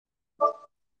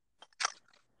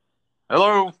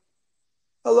Hello.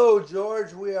 Hello,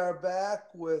 George. We are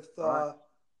back with All right.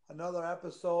 another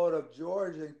episode of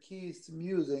George and Keith's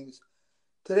Musings.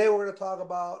 Today, we're going to talk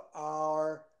about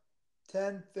our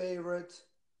 10 favorite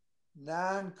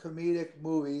non comedic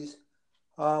movies.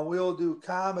 We'll do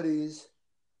comedies,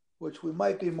 which we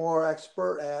might be more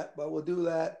expert at, but we'll do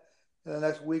that in the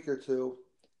next week or two.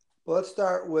 But let's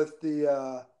start with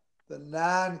the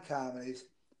non comedies.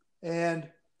 And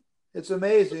it's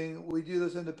amazing. We do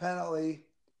this independently,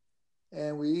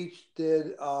 and we each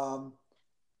did 10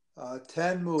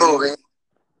 movies,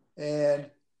 and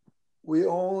we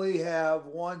only have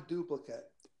one duplicate.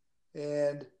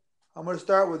 And I'm going to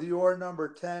start with your number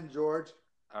 10, George.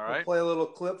 All We'll right. play a little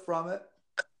clip from it,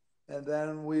 and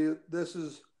then this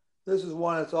is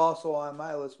one that's also on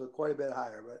my list, but quite a bit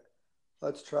higher. But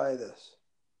let's try this.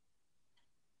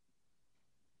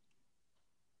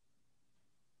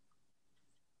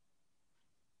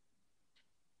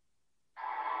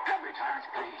 Help me, Clarence,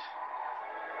 please.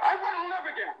 I want to live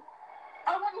again.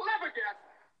 I want to live again.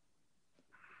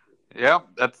 Yeah,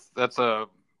 that's a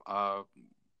uh,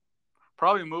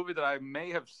 probably a movie that I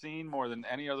may have seen more than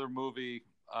any other movie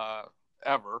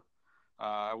ever.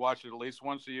 I watch it at least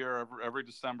once a year, every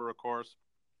December, of course.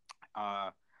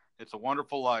 Uh, it's a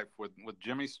Wonderful Life with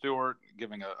Jimmy Stewart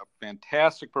giving a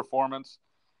fantastic performance,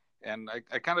 and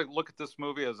I kind of look at this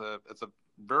movie as a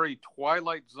very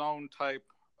Twilight Zone type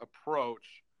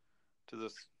approach to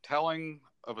this telling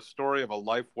of a story of a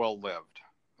life well lived.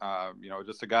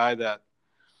 Just a guy that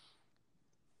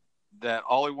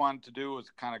all he wanted to do was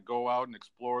kind of go out and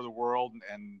explore the world,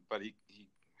 and but he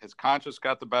his conscience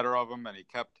got the better of him, and he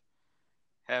kept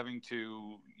having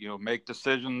to make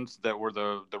decisions that were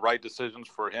the right decisions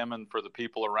for him and for the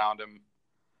people around him,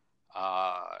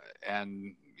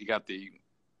 and he got the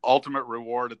ultimate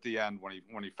reward at the end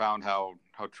when he found how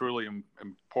truly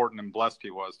important and blessed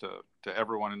he was to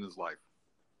everyone in his life.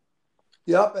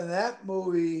 Yep, and that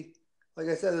movie, like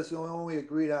I said, this is the only one we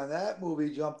agreed on. That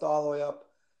movie jumped all the way up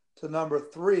to number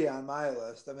three on my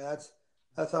list. I mean,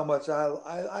 that's how much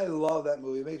I love that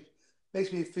movie.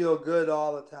 Makes me feel good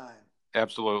all the time.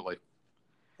 Absolutely.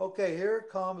 Okay, here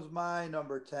comes my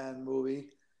number 10 movie.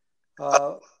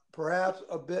 Uh, Perhaps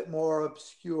a bit more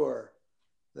obscure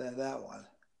than that one.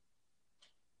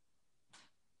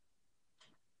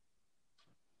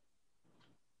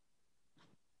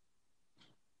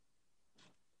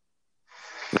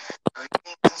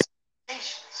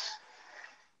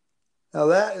 Now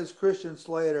that is Christian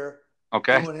Slater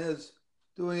Okay. doing his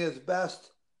doing his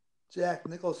best Jack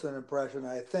Nicholson impression,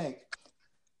 I think.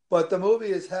 But the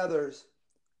movie is Heather's,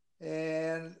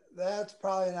 and that's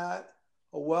probably not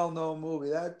a well-known movie.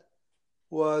 That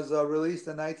was released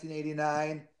in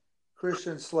 1989.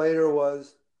 Christian Slater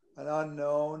was an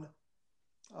unknown,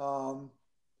 um,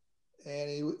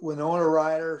 and Winona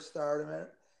Ryder starred in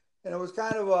it. And it was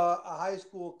kind of a high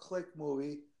school clique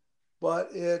movie,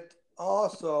 but it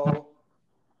also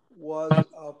was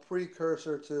a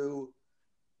precursor to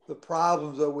the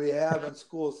problems that we have in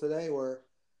schools today, where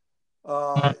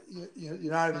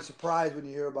you're not even surprised when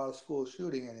you hear about a school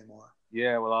shooting anymore.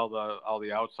 Yeah, with all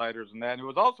the outsiders and that, and it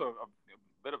was also a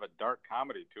bit of a dark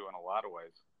comedy too in a lot of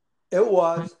ways. It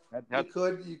was. That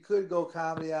You could go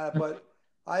comedy on it, but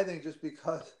I think just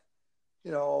because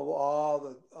of all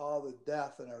the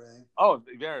death and everything, oh,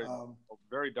 very um,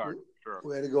 very we, dark, sure.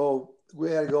 we had to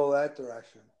go that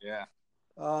direction. Yeah.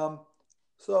 Um,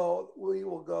 so we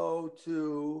will go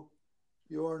to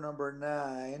your number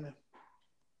nine,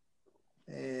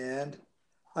 and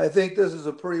I think this is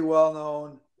a pretty well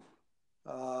known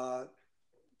uh,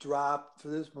 drop for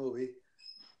this movie,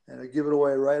 and I give it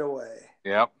away right away.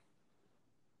 Yep.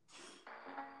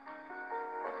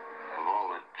 Of all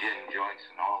the gin joints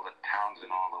in all the towns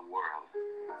in all the world,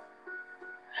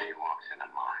 she walks into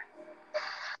mine.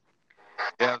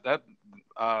 Yeah, that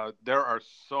there are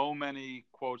so many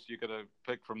quotes you could have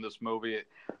picked from this movie.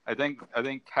 I think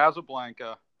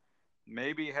Casablanca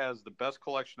maybe has the best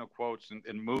collection of quotes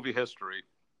in movie history.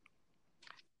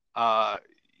 Uh,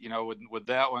 with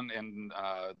that one and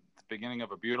the beginning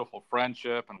of a beautiful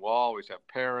friendship, and we'll always have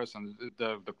Paris, and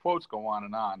the quotes go on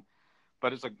and on.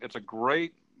 But it's a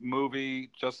great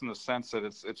movie just in the sense that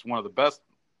it's one of the best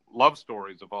love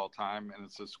stories of all time, and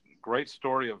it's this great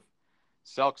story of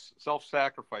self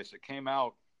sacrifice. It came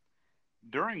out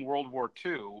during World War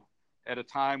II at a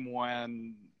time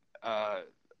when uh,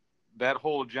 that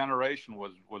whole generation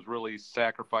was really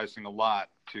sacrificing a lot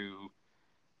to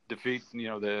defeat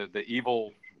the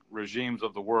evil regimes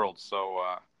of the world. So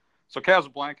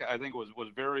Casablanca I think was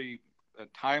very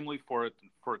timely for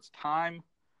its time,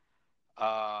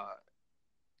 uh,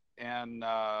 and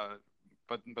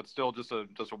but still just a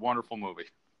wonderful movie.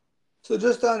 So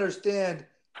just to understand,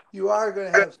 you are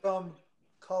going to have some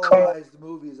colorized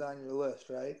movies on your list,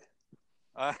 right?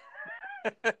 Uh,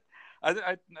 I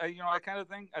kind of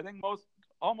think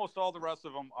almost all the rest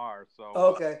of them are. So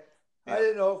Okay. yeah. I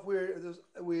didn't know if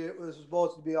it was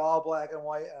supposed to be all black and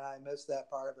white, and I missed that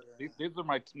part of it. These are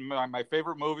my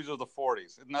favorite movies of the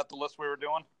 '40s. Isn't that the list we were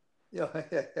doing? Yeah.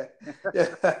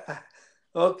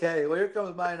 Okay. Well, here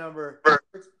comes my number.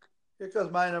 Here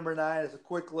comes my number 9. It's a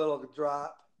quick little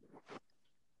drop.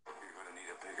 You're going to need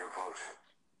a bigger boat.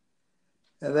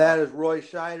 And that is Roy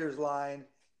Scheider's line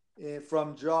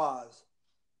from Jaws.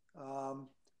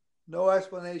 No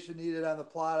explanation needed on the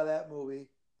plot of that movie.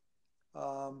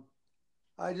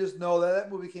 I just know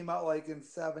that movie came out like in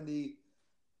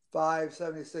 75,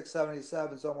 76,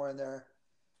 77, somewhere in there.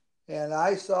 And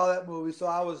I saw that movie, so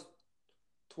I was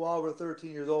 12 or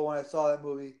 13 years old when I saw that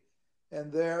movie.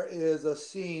 And there is a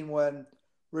scene when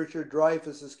Richard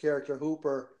Dreyfuss's character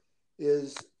Hooper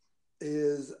is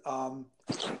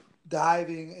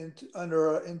diving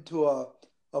into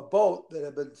a boat that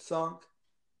had been sunk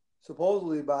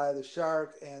supposedly by the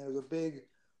shark, and there's a big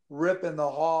rip in the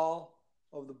hull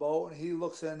of the boat, and he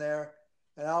looks in there,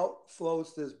 and out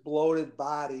floats this bloated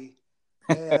body.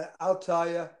 And I'll tell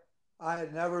you, I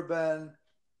had never been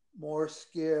more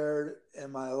scared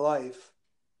in my life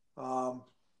than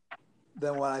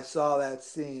when I saw that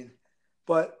scene.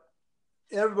 But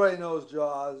everybody knows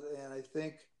Jaws, and I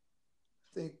think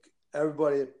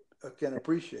everybody can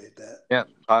appreciate that. Yeah,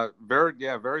 very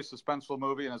suspenseful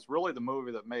movie, and it's really the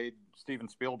movie that made Steven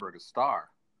Spielberg a star.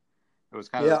 It was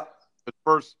kind of the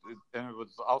first, and it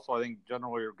was also, I think,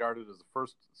 generally regarded as the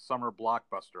first summer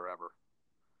blockbuster ever.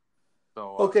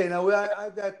 So okay, now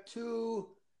I've got two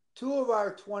of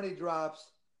our 20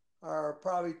 drops are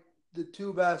probably the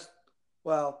two best.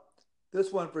 Well,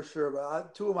 this one for sure,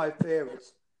 but two of my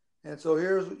favorites. And so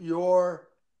here's your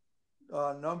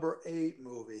number 8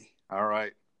 movie. All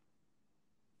right.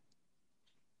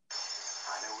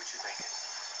 I know what you're thinking.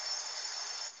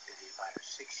 Did he fire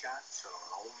 6 shots or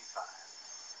only 5?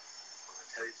 Well, to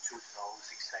tell you the truth, in all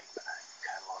this excitement, I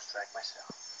kind of lost track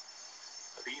myself.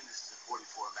 But being this is a 44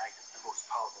 Magnum, the most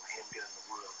powerful handgun in the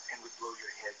world, and would blow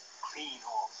your head clean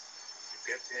off, you've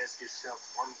got to ask yourself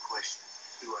one question: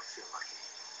 do I feel lucky?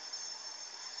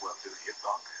 Well, do you,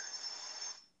 Buck?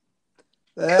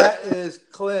 That is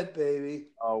Clint, baby.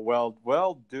 Oh,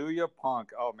 well, do you,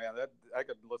 punk? Oh man, that I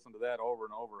could listen to that over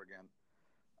and over again.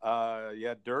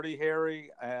 Yeah, Dirty Harry,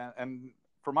 and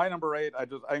for my number 8,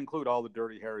 I include all the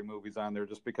Dirty Harry movies on there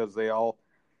just because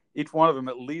each one of them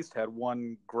at least had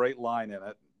one great line in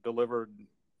it, delivered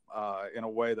in a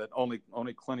way that only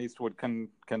Clint Eastwood can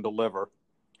deliver.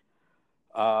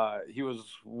 He was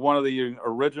one of the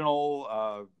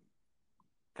original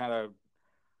kind of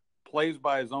plays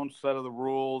by his own set of the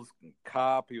rules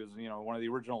cop. He was, one of the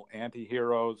original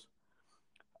anti-heroes.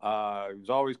 He was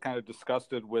always kind of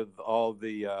disgusted with all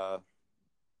the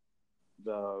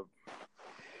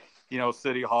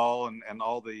City Hall and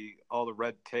all the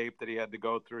red tape that he had to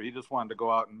go through. He just wanted to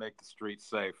go out and make the streets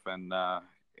safe. And I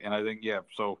think,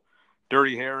 so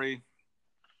Dirty Harry,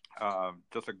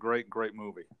 just a great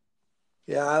movie.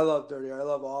 Yeah, I love Dirty Harry. I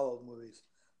love all those movies.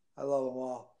 I love them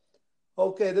all.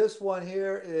 Okay, this one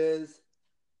here is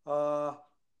a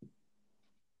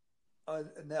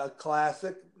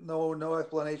classic. No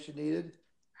explanation needed.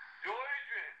 Yo,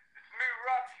 Adrian, it's me,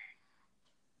 Rocky.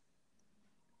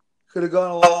 Could have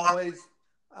gone a long ways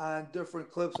on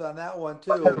different clips on that one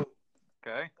too.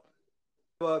 Okay.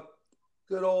 A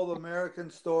good old American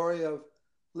story of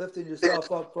lifting yourself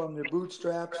up from your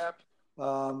bootstraps.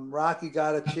 Rocky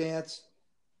got a chance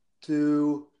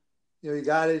to, he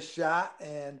got his shot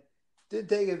and didn't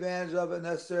take advantage of it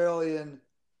necessarily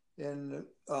in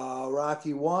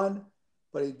Rocky 1,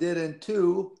 but he did in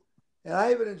 2. And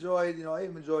I even enjoyed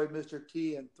Mr.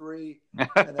 T in 3,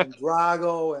 and then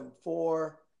Drago in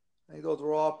 4. I think those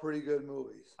were all pretty good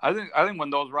movies. I think when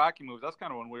those Rocky movies, that's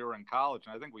kind of when we were in college,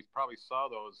 and I think we probably saw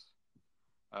those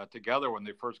together when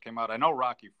they first came out. I know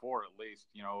Rocky 4 at least,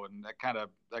 and that kind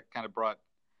of brought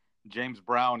James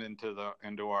Brown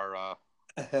into our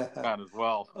town as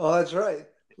well. Oh, that's right.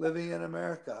 Living in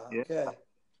America. Okay.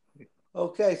 Yeah.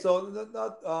 Okay.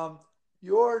 So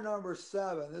your number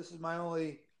 7. This is my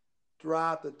only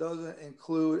drop that doesn't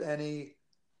include any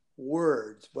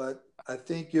words, but I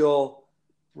think you'll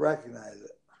recognize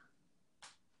it.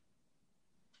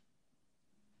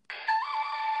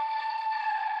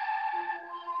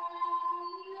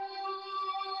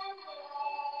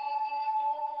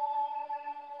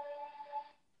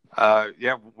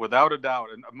 Yeah, without a doubt.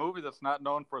 And a movie that's not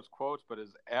known for its quotes, but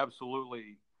is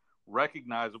absolutely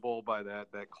recognizable by that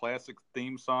classic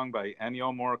theme song by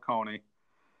Ennio Morricone,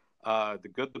 The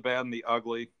Good, the Bad, and the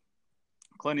Ugly.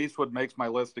 Clint Eastwood makes my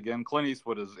list again. Clint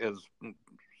Eastwood is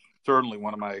certainly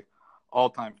one of my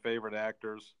all-time favorite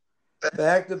actors.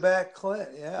 Back-to-back Clint,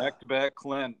 yeah. Back-to-back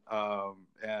Clint, but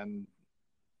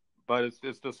it's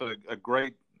just a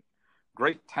great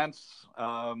tense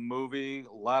movie.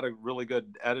 A lot of really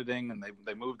good editing, and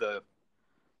they moved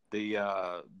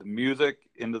the music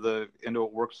into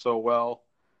it works so well.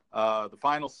 The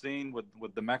final scene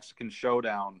with the Mexican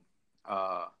showdown,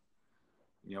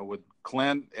 with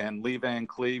Clint and Lee Van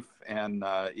Cleef and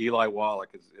Eli Wallach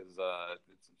is it's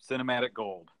cinematic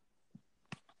gold.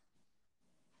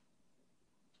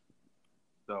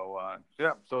 So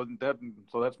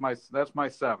that's my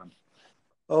 7.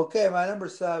 Okay, my number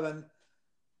 7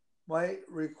 might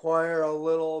require a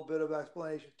little bit of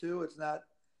explanation too. It's not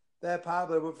that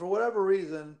popular, but for whatever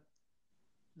reason,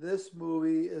 this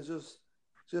movie is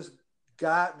just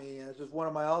got me, and it's just one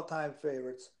of my all-time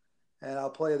favorites. And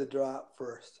I'll play the drop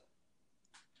first.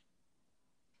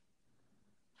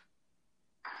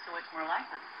 So it's more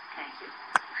likely. Thank you.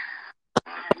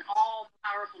 An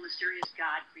all-powerful, mysterious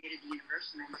God created the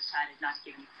universe and then decided not to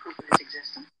give any proof of its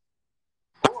existence,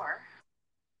 or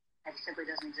that it simply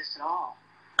doesn't exist at all,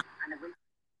 and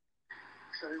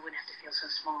so we wouldn't have to feel so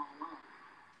small and alone.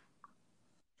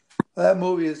 That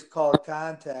movie is called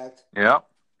Contact. Yeah.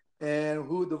 And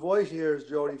the voice here is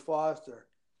Jodie Foster.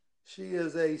 She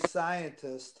is a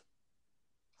scientist.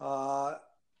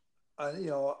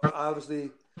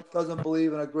 Obviously doesn't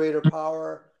believe in a greater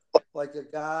power like a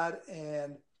god,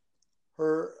 and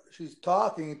she's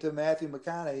talking to Matthew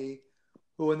McConaughey,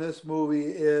 who in this movie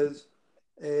is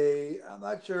I'm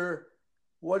not sure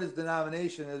what his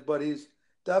denomination is, but he's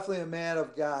definitely a man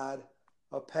of God,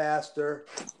 a pastor,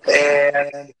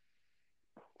 and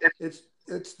it's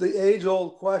the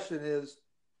age-old question is,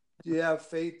 do you have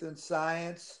faith in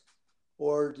science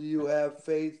or do you have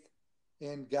faith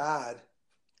in God?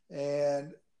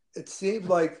 And it seems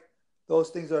like those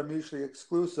things are mutually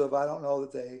exclusive. I don't know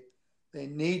that they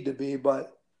need to be,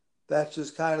 but that's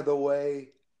just kind of the way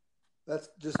it's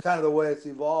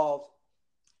evolved.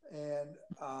 And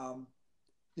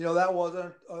that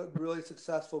wasn't a really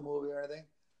successful movie or anything,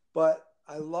 but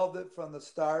I loved it from the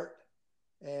start,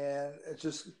 and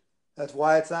that's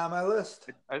why it's on my list.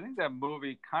 I think that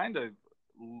movie kind of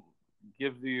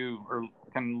gives you, or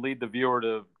can lead the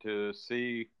viewer to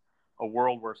see a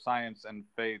world where science and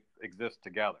faith exist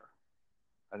together.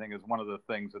 I think is one of the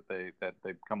things that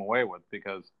they've come away with,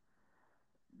 because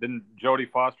then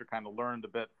Jodie Foster kind of learned a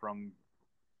bit from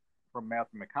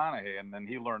Matthew McConaughey, and then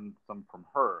he learned some from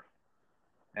her,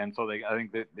 and so I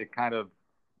think that it kind of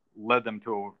led them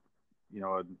to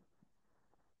a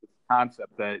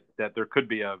concept that there could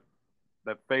be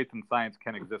that faith and science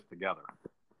can exist together.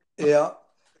 Yeah,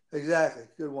 exactly.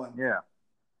 Good one. Yeah.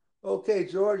 Okay,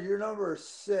 George, you're number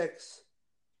 6.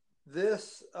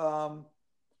 This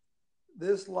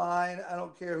line, I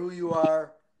don't care who you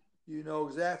are, you know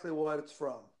exactly what it's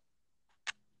from.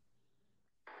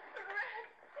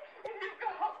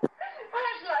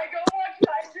 Where should I go? What should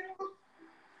I do?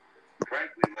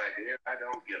 Frankly, my dear, I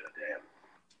don't give a damn.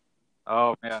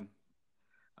 Oh, man.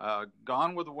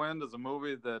 Gone with the Wind is a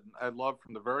movie that I loved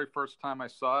from the very first time I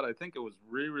saw it. I think it was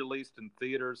re-released in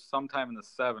theaters sometime in the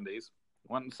 70s.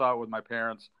 Went and saw it with my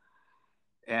parents,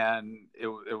 and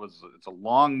it's a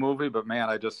long movie, but man,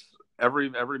 I just every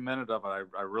minute of it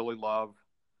I really love.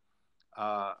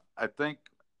 I think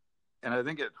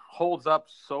it holds up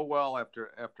so well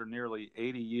after nearly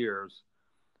 80 years,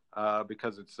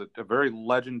 because it's a very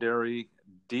legendary,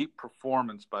 deep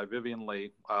performance by Vivien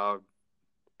Leigh,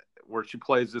 where she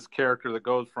plays this character that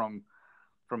goes from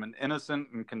an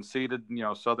innocent and conceited,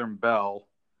 Southern belle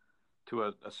to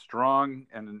a strong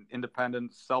and an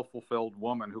independent, self-fulfilled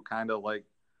woman who kind of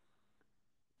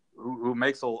who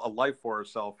makes a life for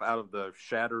herself out of the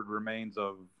shattered remains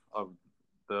of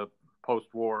the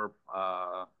post-war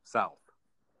South.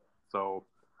 So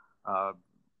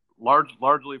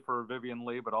largely for Vivien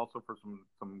Leigh, but also for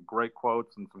some great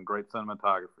quotes and some great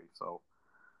cinematography. So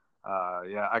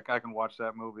I can watch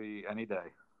that movie any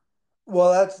day.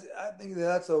 Well, I think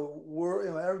that's a word.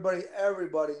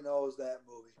 Everybody knows that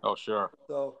movie. Oh, sure.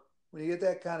 So when you get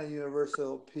that kind of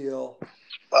universal appeal,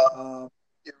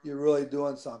 you're really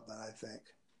doing something, I think.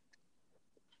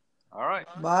 All right.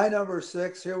 My number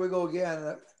 6. Here we go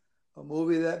again. A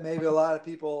movie that maybe a lot of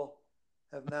people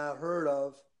have not heard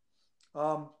of.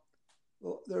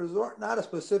 There's not a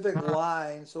specific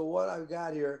line. So what I've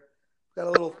got here, I've got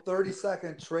a little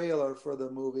 30-second trailer for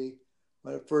the movie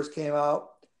when it first came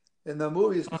out. And the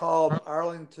movie is called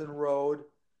Arlington Road.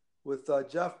 with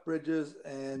Jeff Bridges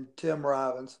and Tim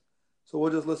Robbins. So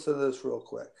we'll just listen to this real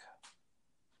quick.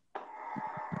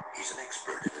 He's an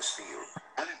expert in his field.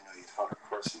 I didn't know you taught a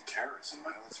course in terrorism.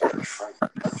 I know it's a very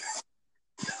frightening subject.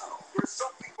 No, there's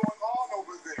something going on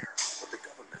over there. What the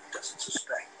government doesn't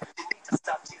suspect. You need to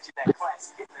stop teaching that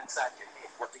class getting inside your head.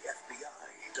 What the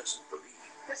FBI doesn't believe.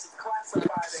 This is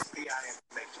classified FBI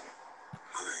information.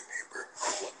 Hi, neighbor.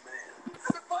 One man.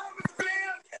 The bomb is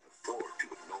banned. Can't afford to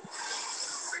ignore.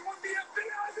 They want the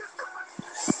FBI this time.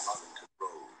 Arlington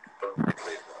Road.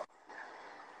 Playground.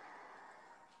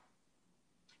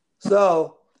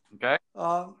 So, Okay.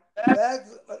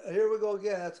 that's here we go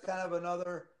again. That's kind of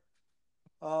another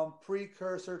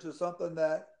precursor to something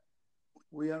that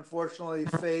we unfortunately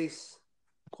face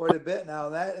quite a bit now.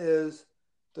 And that is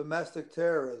domestic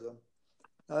terrorism.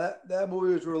 Now that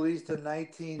movie was released in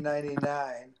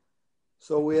 1999,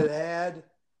 so we had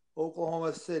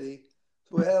Oklahoma City,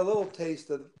 so we had a little taste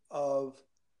of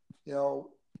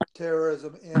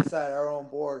terrorism inside our own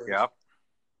borders. Yep.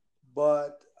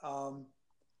 But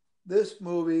this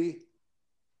movie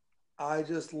I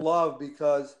just love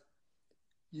because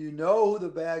you know who the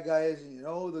bad guy is and you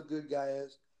know who the good guy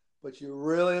is, but you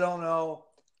really don't know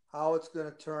how it's going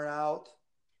to turn out,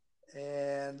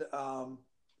 and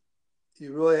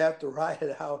you really have to ride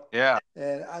it out. Yeah.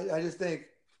 And I just think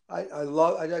I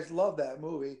just love that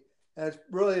movie, and it's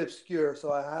really obscure,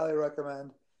 so I highly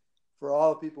recommend for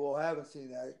all the people who haven't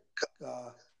seen that,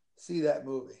 see that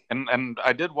movie. And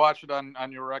I did watch it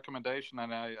on your recommendation,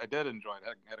 and I did enjoy it.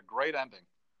 It had a great ending,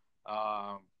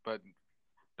 but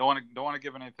don't want to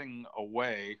give anything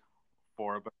away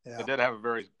for it. But It did have a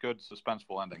very good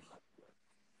suspenseful ending.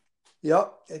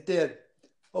 Yep, it did.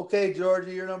 Okay,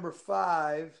 Georgie, you're number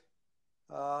 5.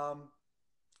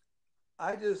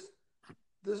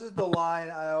 This is the line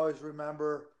I always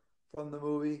remember from the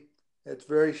movie. It's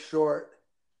very short,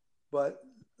 but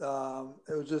it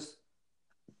was just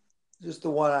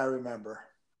the one I remember.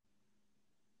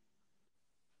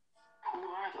 Who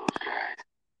are those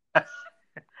guys?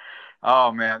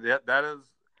 Oh man,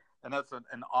 that's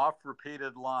an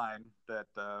oft-repeated line that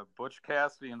Butch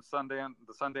Cassidy and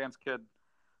the Sundance Kid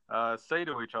say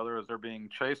to each other as they're being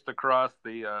chased across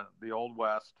the Old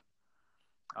West.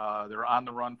 They're on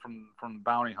the run from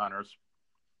bounty hunters,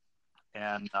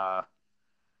 and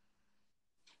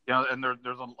and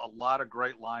there's a lot of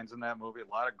great lines in that movie. A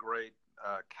lot of great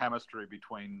chemistry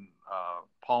between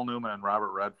Paul Newman and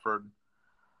Robert Redford.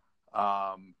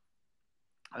 I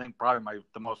think probably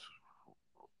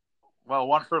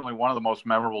certainly one of the most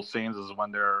memorable scenes is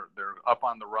when they're up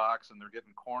on the rocks and they're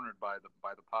getting cornered by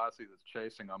the posse that's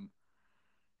chasing them,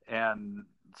 and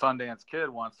Sundance Kid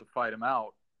wants to fight him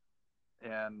out,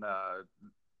 and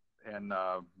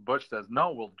Butch says,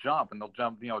 "No, we'll jump," and they'll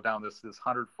jump down this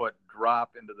 100-foot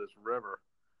drop into this river,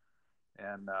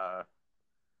 and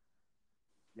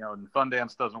and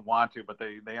Sundance doesn't want to, but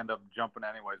they end up jumping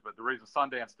anyways. But the reason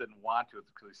Sundance didn't want to is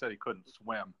because he said he couldn't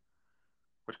swim,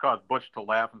 which caused Butch to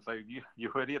laugh and say,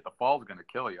 "You idiot! The fall's going to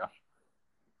kill you."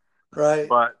 Right.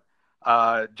 But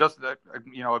just a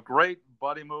great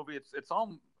buddy movie. It's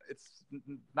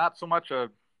not so much a.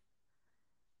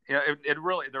 It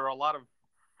really, there are a lot of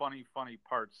funny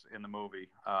parts in the movie.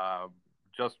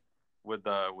 Just with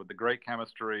the great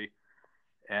chemistry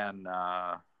and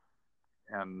a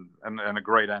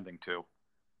great ending too.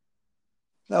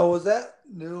 Now, was that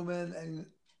Newman and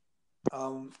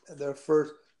their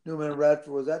first? Newman and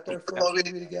Redford, was that their first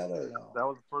movie together? Or no? That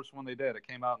was the first one they did. It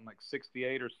came out in like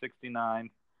 68 or 69.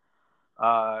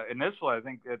 Initially, I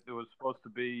think it was supposed to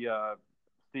be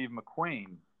Steve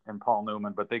McQueen and Paul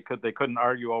Newman, but they couldn't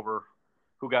argue over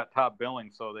who got top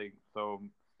billing, so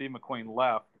Steve McQueen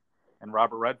left and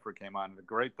Robert Redford came on. And the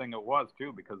great thing it was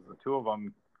too, because the two of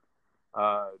them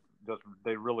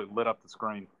they really lit up the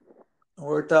screen. It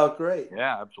worked out great.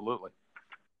 Yeah, absolutely.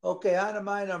 Okay, on to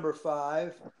my number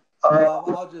 5.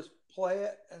 I'll just play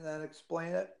it and then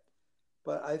explain it.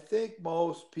 But I think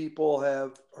most people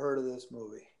have heard of this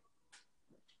movie.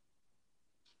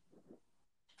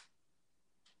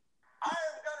 I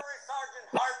am Gunnery Sergeant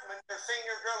Hartman, your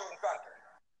senior drill instructor.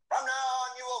 From now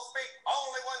on, you will speak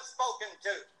only when spoken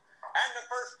to. And the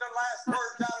first and last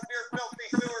words out of your filthy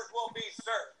sewers will be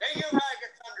sir. Do you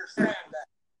maggots understand that?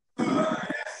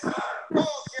 Yes, sir.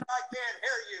 Bullshit, I can't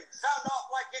hear you. Sound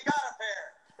off like you got a pair.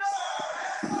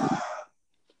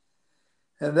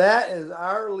 And that is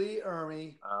R. Lee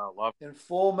Ermey in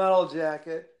Full Metal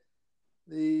Jacket,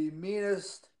 the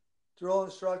meanest drill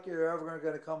instructor you're ever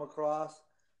going to come across.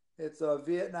 It's a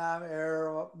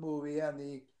Vietnam-era movie, and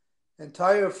the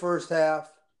entire first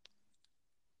half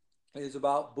is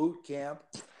about boot camp,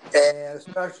 and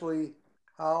especially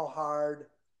how hard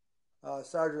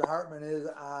Sergeant Hartman is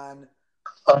on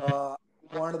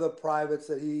one of the privates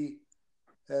that he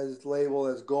has labeled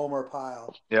as Gomer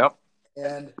Pyle. Yep.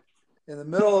 And in the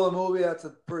middle of the movie,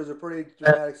 there's a pretty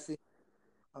dramatic scene.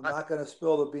 I'm not going to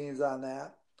spill the beans on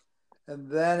that. And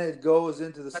then it goes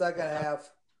into the second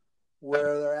half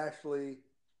where they're actually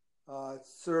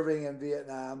serving in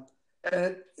Vietnam.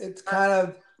 And it's kind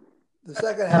of, the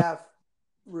second half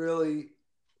really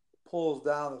pulls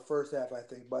down the first half, I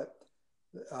think. But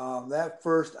that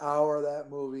first hour of that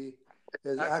movie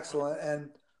is excellent. And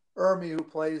Ermey, who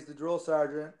plays the drill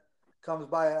sergeant, comes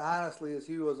by it honestly as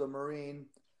he was a Marine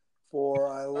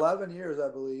for 11 years, I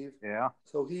believe. Yeah.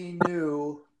 So he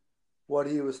knew what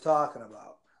he was talking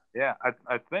about. Yeah,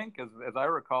 I think as I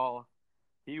recall,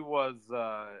 he was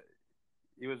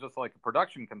just like a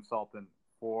production consultant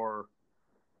for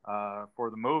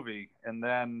the movie, and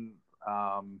then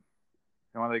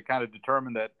when they kind of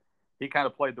determined that he kind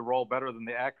of played the role better than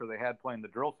the actor they had playing the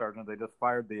drill sergeant, they just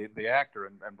fired the actor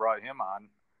and brought him on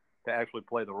to actually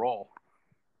play the role.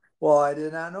 Well, I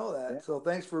did not know that. Yeah. So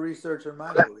thanks for researching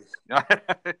my movies.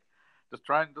 just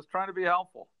trying to be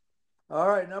helpful. All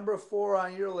right, number 4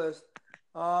 on your list.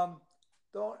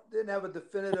 Didn't have a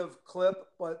definitive clip,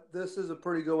 but this is a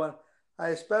pretty good one. I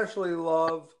especially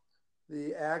love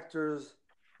the actor's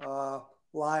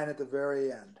line at the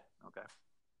very end. Okay.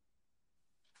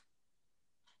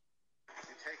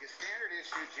 You take a standard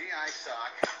issue GI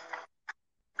sock,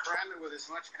 cram it with as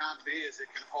much Comp B as it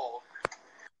can hold,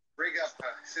 rig up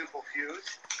a simple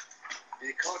fuse, and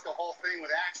you coat the whole thing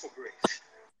with axle grease.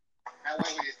 That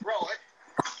way when you throw it,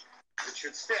 it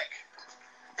should stick.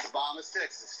 The bomb that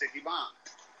sticks is a sticky bomb.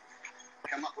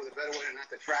 Come up with a better way to knock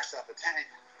the tracks off the tank.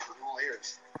 I'm all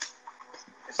ears.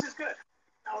 This is good.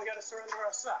 Now we got to surrender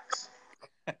our socks.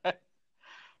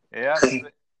 Yeah,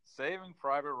 Saving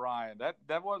Private Ryan.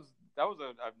 That was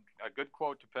a good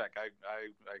quote to pick. I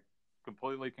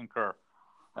completely concur.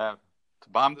 It's a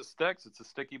bomb that sticks. It's a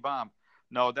sticky bomb.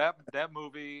 No, that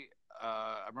movie.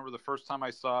 I remember the first time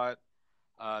I saw it.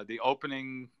 The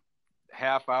opening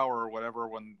half hour or whatever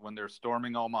when they're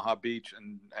storming Omaha Beach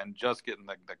and just getting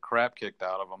the crap kicked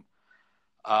out of them.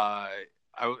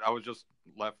 I was just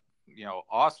left,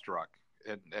 awestruck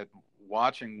at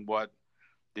watching what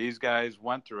these guys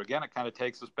went through. Again, it kind of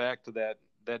takes us back to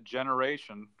that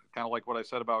generation, kind of like what I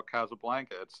said about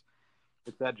Casablanca.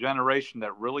 It's that generation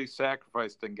that really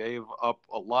sacrificed and gave up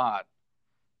a lot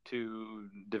to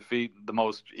defeat the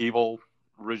most evil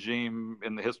regime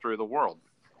in the history of the world.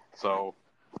 So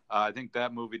I think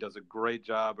that movie does a great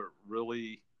job at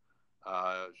really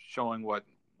showing what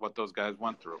those guys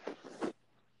went through.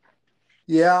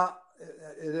 Yeah,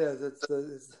 it is. It's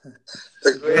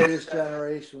the greatest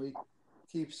generation. We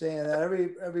keep saying that.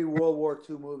 Every World War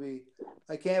II movie,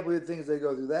 I can't believe the things they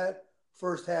go through. That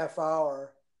first half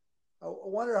hour, I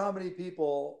wonder how many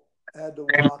people had to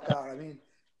walk out. I mean,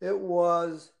 it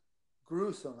was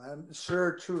gruesome. I'm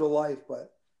sure true to life,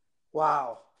 but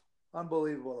wow,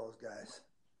 unbelievable, those guys.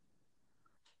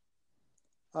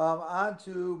 On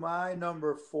to my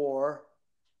number 4.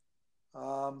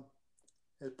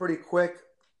 It's pretty quick,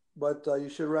 but you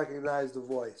should recognize the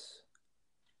voice.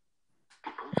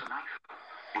 He pulls a knife.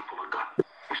 You pull a gun.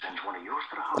 He sends one of yours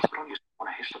to the hospital. You send one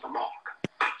of his to the morgue.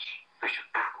 Bishop.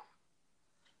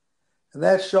 And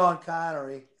that's Sean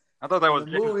Connery. I thought that was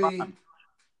the movie.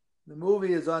 The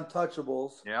movie is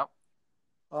Untouchables. Yep.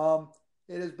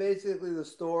 It is basically the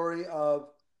story of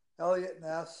Elliot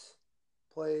Ness,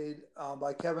 played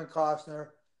by Kevin Costner,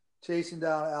 chasing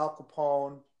down Al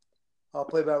Capone,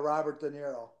 played by Robert De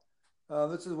Niro.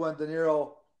 This is when De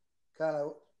Niro kind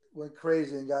of went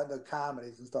crazy and got into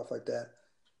comedies and stuff like that.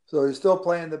 So he's still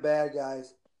playing the bad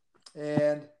guys.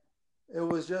 And it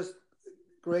was just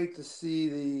great to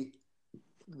see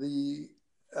the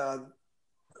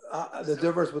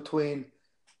difference between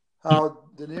how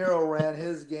De Niro ran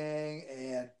his gang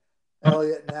and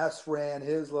Elliot Ness ran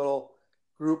his little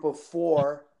group of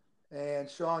 4. And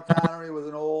Sean Connery was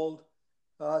an old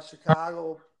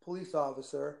Chicago police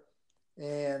officer.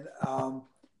 And I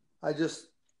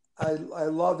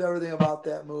loved everything about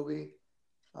that movie.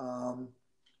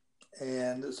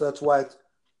 And so that's why it's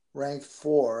ranked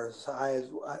 4 as high as,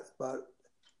 but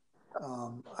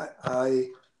I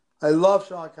love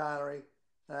Sean Connery,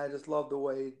 and I just love the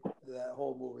way that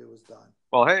whole movie was done.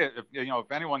 Well, hey,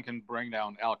 if anyone can bring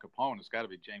down Al Capone, it's got to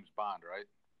be James Bond, right?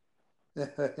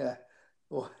 Yeah.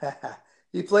 Well,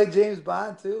 he played James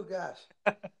Bond too. Gosh.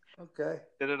 Okay.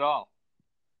 Did it all.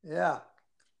 Yeah.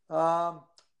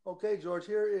 Okay, George.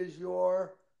 Here is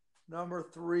your number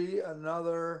 3.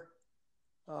 Another.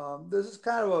 This is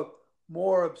kind of a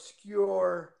more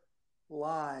obscure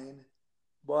line,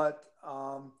 but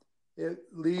it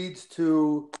leads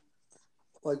to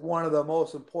like one of the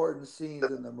most important scenes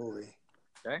in the movie.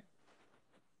 Okay.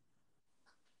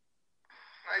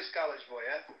 Nice college boy,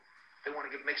 huh? They want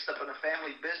to get mixed up in the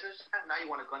family business? Now you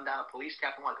want to gun down a police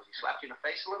captain, what, because he slapped you in the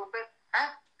face a little bit? Huh?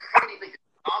 What do you think,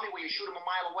 the army where you shoot him a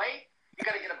mile away? You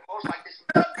got to get a post like this.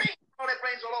 Throw their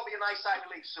brains all over your nice Ivy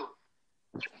League suit.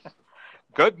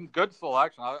 Good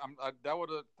selection.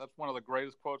 That's one of the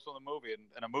greatest quotes in the movie,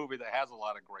 and a movie that has a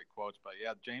lot of great quotes. But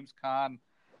yeah, James Caan,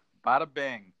 bada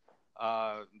bing.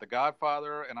 The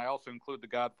Godfather, and I also include The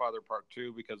Godfather Part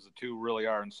 2 because the two really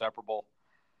are inseparable.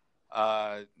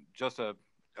 Just a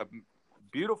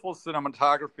beautiful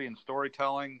cinematography and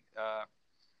storytelling.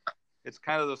 It's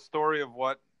kind of the story of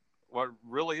what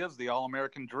really is the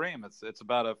all-American dream. It's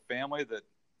about a family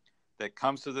that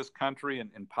comes to this country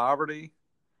in poverty,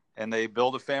 and they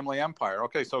build a family empire.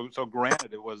 Okay, so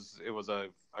granted, it was a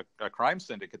crime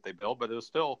syndicate they built, but it was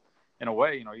still, in a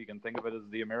way, you can think of it as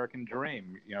the American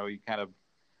dream.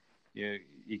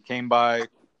 He came by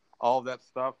all of that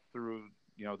stuff through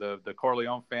the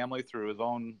Corleone family, through his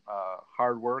own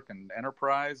hard work and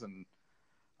enterprise, and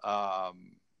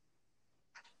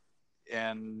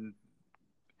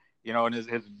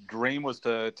his dream was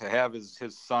to have his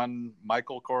son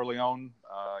Michael Corleone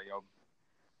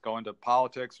go into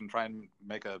politics and try and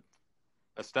make a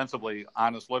ostensibly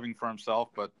honest living for himself,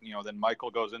 but then Michael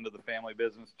goes into the family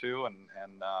business too,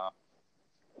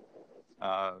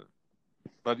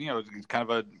 but it's kind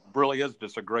of really is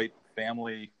just a great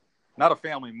family, not a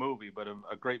family movie, but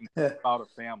a great movie about a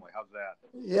family. How's that?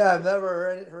 Yeah, I've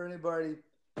never heard anybody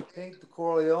paint the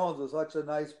Corleones with such a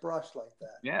nice brush like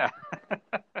that. Yeah.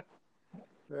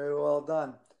 Very well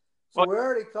done. So we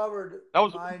already covered that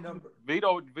was my number.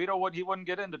 Vito wouldn't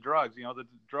get into drugs. The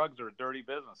drugs are a dirty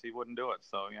business. He wouldn't do it.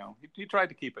 So, he tried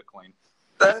to keep it clean.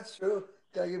 That's true.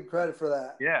 Gotta give him credit for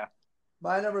that. Yeah.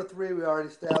 My number 3 we already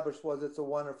established was It's a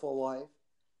Wonderful Life.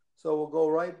 So we'll go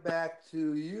right back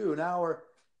to you. Now we're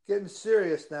getting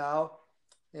serious now.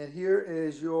 And here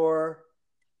is your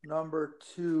number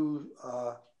 2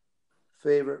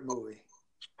 favorite movie.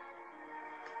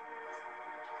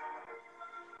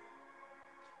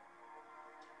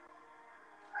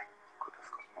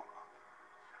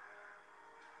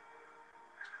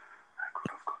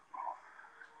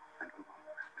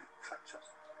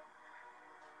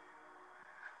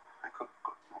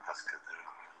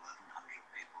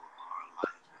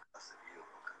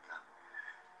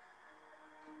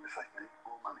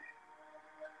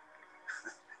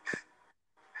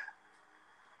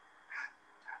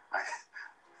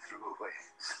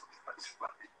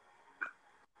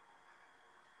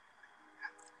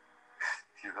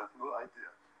 You have no idea.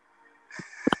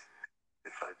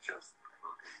 If I just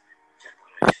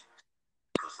generations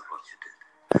because of what you did.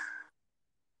 I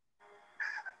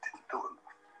didn't do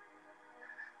enough.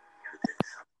 You did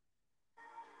something.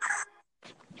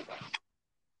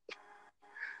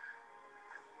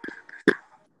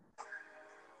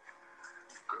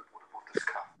 Good, what about this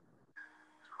car?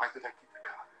 Why did I keep the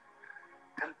car?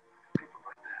 10 people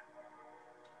right there.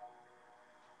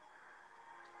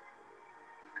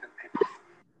 10 people.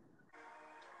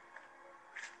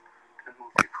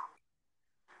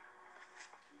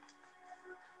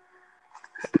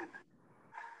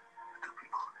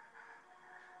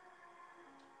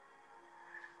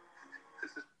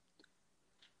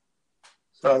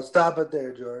 So stop it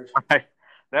there, George. Right.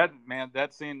 That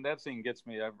scene gets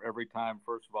me every time.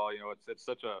 First of all, it's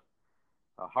such a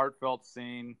heartfelt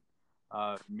scene.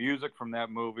 Music from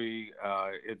that movie,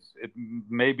 it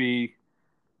may be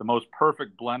the most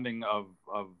perfect blending of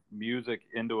music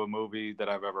into a movie that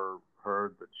I've ever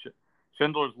heard. But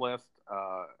Schindler's List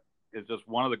is just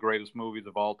one of the greatest movies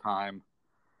of all time.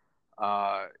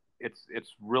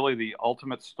 It's really the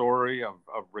ultimate story of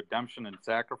redemption and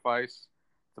sacrifice.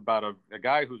 It's about a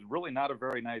guy who's really not a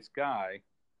very nice guy,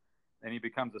 and he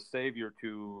becomes a savior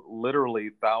to literally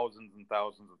thousands and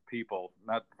thousands of people,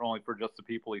 not only for just the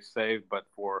people he saved, but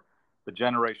for the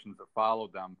generations that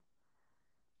followed them.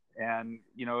 And,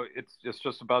 it's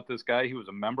just about this guy. He was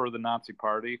a member of the Nazi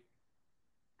Party.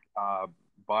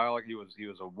 He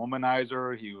was a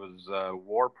womanizer. He was a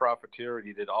war profiteer.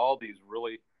 He did all these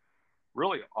really,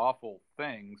 really awful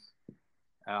things.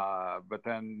 But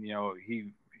then,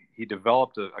 he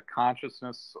developed a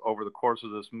consciousness over the course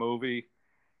of this movie.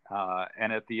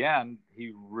 And at the end,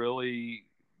 he really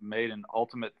made an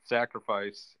ultimate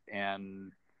sacrifice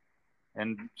and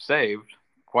saved,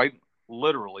 quite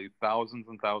literally, thousands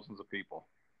and thousands of people.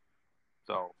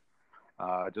 So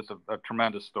just a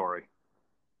tremendous story.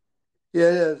 Yeah,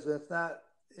 it is. It's not,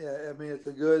 it's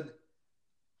a good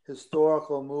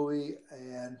historical movie,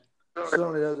 and It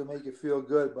certainly doesn't make you feel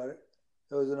good, but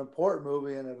it was an important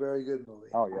movie and a very good movie.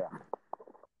 Oh yeah.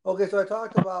 Okay, so I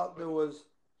talked about there was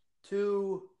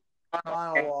two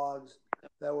monologues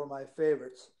that were my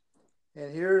favorites.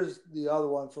 And here's the other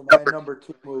one for my number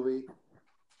 2 movie.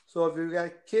 So if you've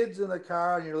got kids in the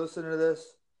car and you're listening to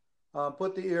this,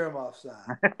 put the earmuffs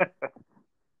on.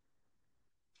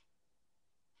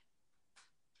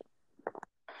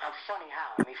 I'm funny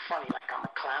how? I mean, funny like I'm a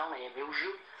clown. I amuse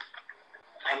you.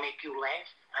 I make you laugh.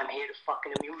 I'm here to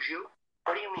fucking amuse you.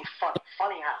 What do you mean funny?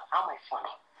 Funny how? How am I funny?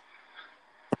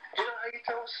 You know how you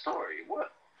tell a story.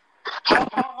 What?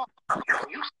 No.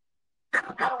 You.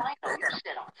 How do I know you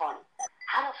said I'm funny?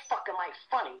 How the fuck am I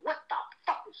funny? What the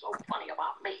fuck is so funny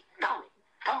about me? Tell me.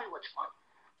 Tell me what's funny.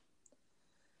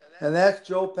 And that's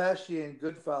Joe Pesci in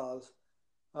Goodfellas.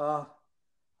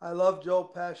 I love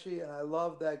Joe Pesci, and I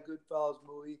love that Goodfellas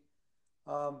movie.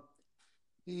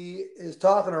 He is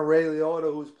talking to Ray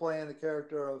Liotta, who's playing the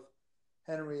character of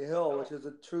Henry Hill, which is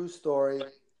a true story.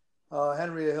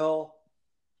 Henry Hill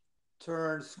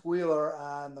turned squealer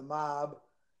on the mob,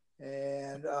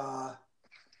 and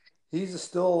he's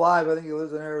still alive. I think he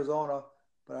lives in Arizona,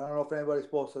 but I don't know if anybody's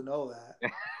supposed to know that.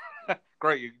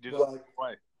 Great, you just away.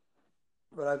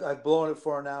 But I've blown it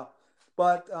for now.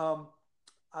 But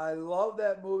I love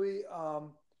that movie.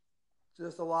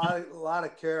 Just a lot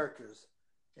of characters,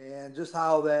 and just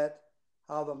how the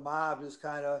mob just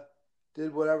kind of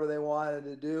did whatever they wanted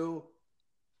to do,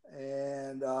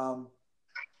 and I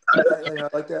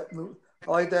like that movie.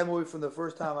 I like that movie from the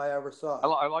first time I ever saw it.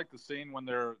 I like the scene when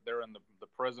they're in the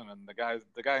prison, and the guy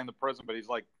in the prison, but he's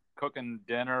like cooking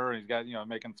dinner, and he's got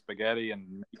making spaghetti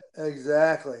and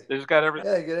exactly. They just got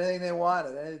everything. Yeah, they get anything they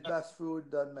wanted. Any best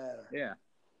food doesn't matter. Yeah.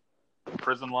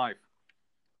 Prison life.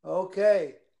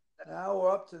 Okay, now we're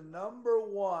up to number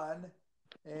 1,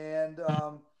 and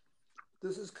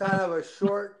this is kind of a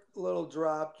short little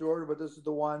drop, Jordan, but this is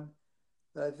the one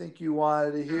that I think you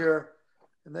wanted to hear.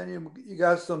 And then you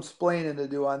got some splaining to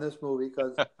do on this movie,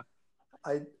 because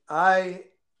I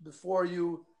before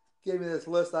you gave me this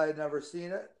list, I had never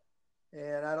seen it,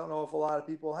 and I don't know if a lot of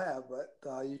people have, but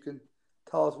you can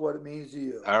tell us what it means to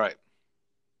you. All right.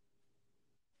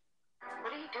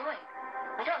 What are you doing?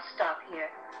 We don't stop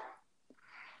here.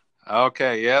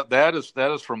 Okay, yeah, that is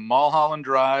from Mulholland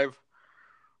Drive,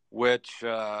 which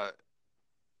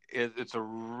it's a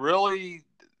really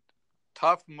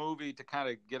tough movie to kind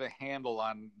of get a handle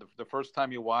on the first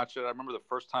time you watch it. I remember the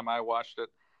first time I watched it,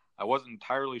 I wasn't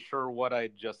entirely sure what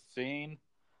I'd just seen,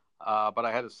 but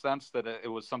I had a sense that it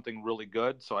was something really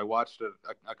good. So I watched it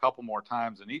a couple more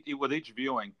times, and with each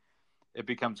viewing, it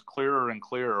becomes clearer and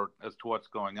clearer as to what's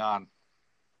going on.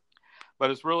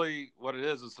 But it's really what it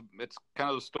is it's kind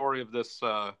of the story of this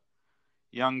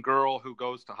young girl who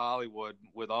goes to Hollywood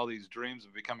with all these dreams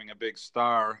of becoming a big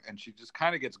star, and she just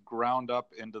kind of gets ground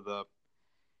up into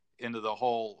the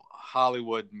whole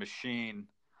Hollywood machine.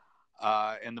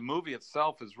 And the movie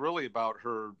itself is really about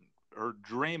her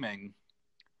dreaming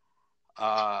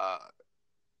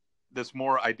this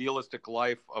more idealistic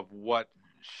life of what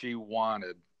she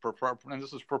wanted. And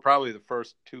this is for probably the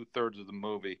first 2/3 of the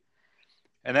movie.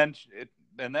 And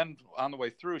then on the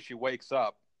way through, she wakes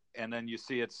up, and then you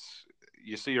see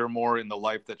her more in the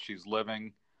life that she's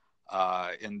living,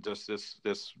 in just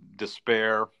this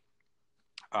despair.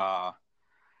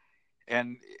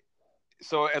 And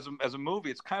so as a movie,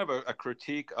 it's kind of a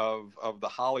critique of the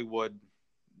Hollywood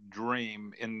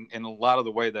dream in a lot of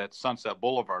the way that Sunset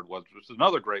Boulevard was, which is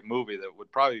another great movie that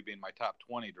would probably be in my top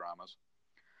 20 dramas.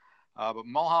 But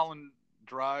Mulholland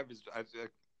Drive is,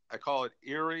 I call it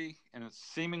eerie, and it's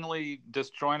seemingly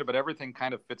disjointed, but everything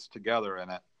kind of fits together in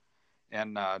it.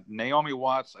 And Naomi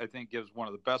Watts, I think, gives one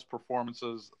of the best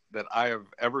performances that I have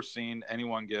ever seen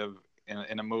anyone give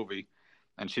in a movie.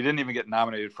 And she didn't even get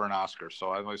nominated for an Oscar.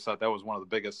 So I always thought that was one of the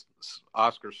biggest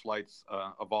Oscar slights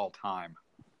of all time.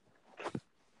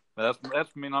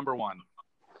 That's me number 1.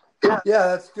 Yeah,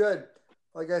 that's good.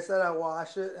 Like I said, I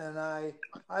watched it, and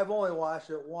I've only watched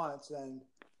it once, and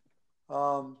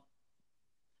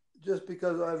just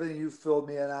because of everything you filled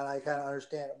me in on, I kind of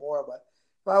understand it more. But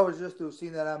if I was just to have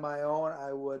seen that on my own,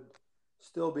 my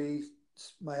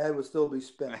head would still be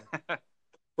spinning.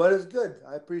 But it's good.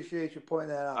 I appreciate you pointing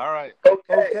that out. All right.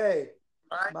 Okay.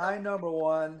 My number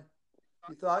 1.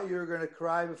 You thought you were going to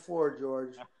cry before,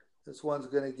 George. This one's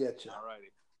going to get you. All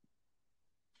righty.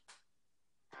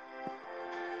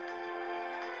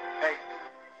 Hey,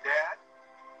 Dad?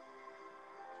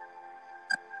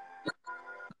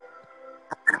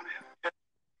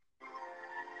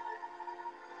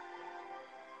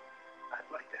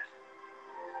 I'd like that.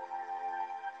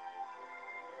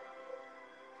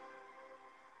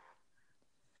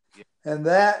 And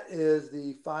that is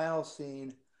the final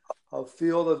scene of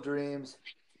Field of Dreams.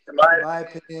 In my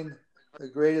opinion, the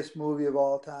greatest movie of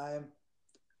all time.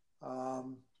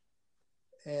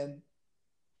 And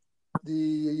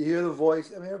you hear the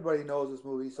voice. I mean, everybody knows this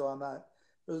movie, so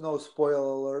there's no spoiler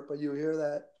alert, but you hear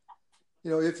that,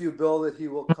 if you build it, he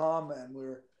will come. And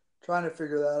we're trying to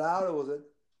figure that out. Was it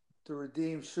to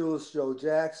redeem Shoeless Joe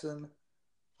Jackson?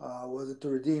 Was it to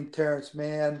redeem Terrence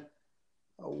Mann?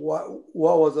 What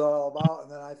was it all about?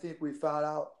 And then I think we found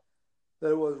out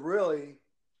that it was really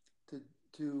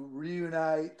to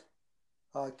reunite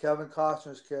Kevin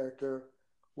Costner's character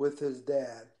with his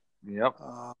dad. Yep.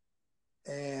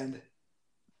 And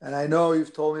I know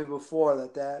you've told me before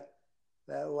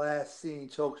that last scene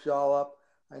chokes you all up.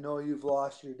 I know you've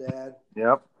lost your dad.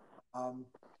 Yep.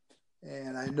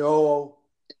 And I know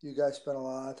you guys spent a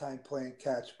lot of time playing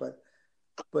catch, but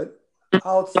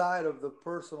outside of the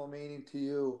personal meaning to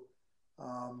you,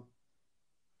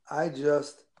 I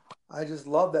just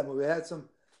love that movie. It had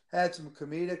some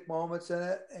comedic moments in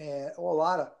it, and a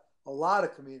lot of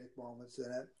comedic moments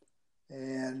in it,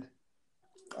 and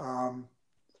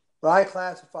but I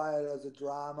classify it as a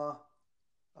drama,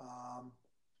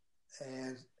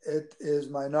 and it is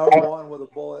my number one with a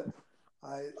bullet.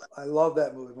 I love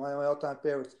that movie. One of my all-time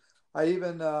favorites. I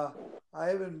even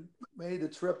made the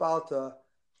trip out to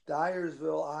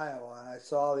Dyersville, Iowa, and I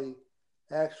saw the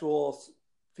actual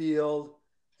field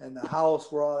and the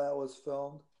house where all that was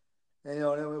filmed. And it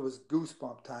was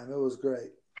goosebump time. It was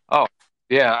great. Oh,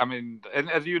 yeah. I mean, and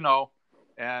as you know,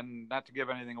 and not to give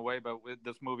anything away, but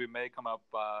this movie may come up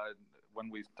when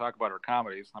we talk about our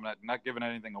comedies. I'm not giving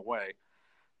anything away,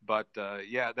 but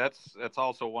yeah, that's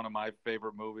also one of my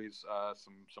favorite movies.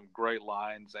 Some great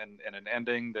lines and an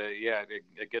ending that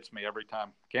it gets me every time.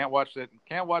 Can't watch the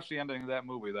ending of that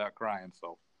movie without crying.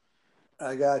 So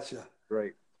I got you.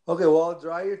 Great. Okay, well,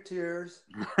 dry your tears,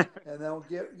 and then we'll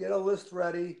get a list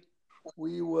ready.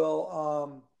 We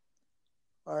will.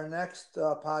 Our next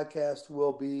podcast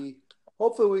will be.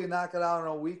 Hopefully, we can knock it out in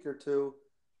a week or two,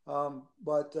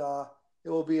 but it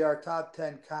will be our top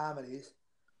 10 comedies.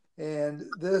 And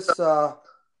this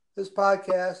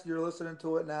podcast, you're listening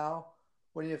to it now.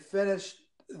 When you finish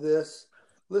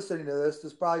listening to this,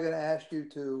 it's probably going to ask you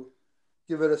to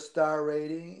give it a star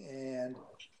rating and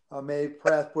maybe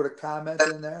perhaps put a comment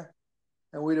in there.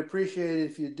 And we'd appreciate it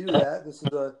if you do that. This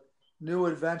is a new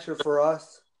adventure for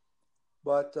us,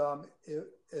 but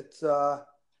it's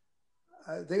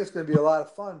I think it's going to be a lot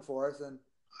of fun for us. And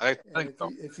I think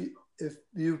if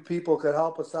you people could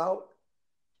help us out,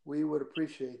 we would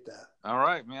appreciate that. All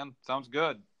right, man. Sounds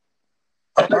good.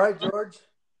 All right, George.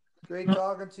 Great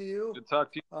talking to you. Good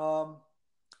talk to you.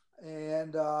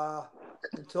 And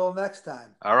until next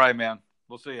time. All right, man.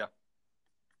 We'll see you.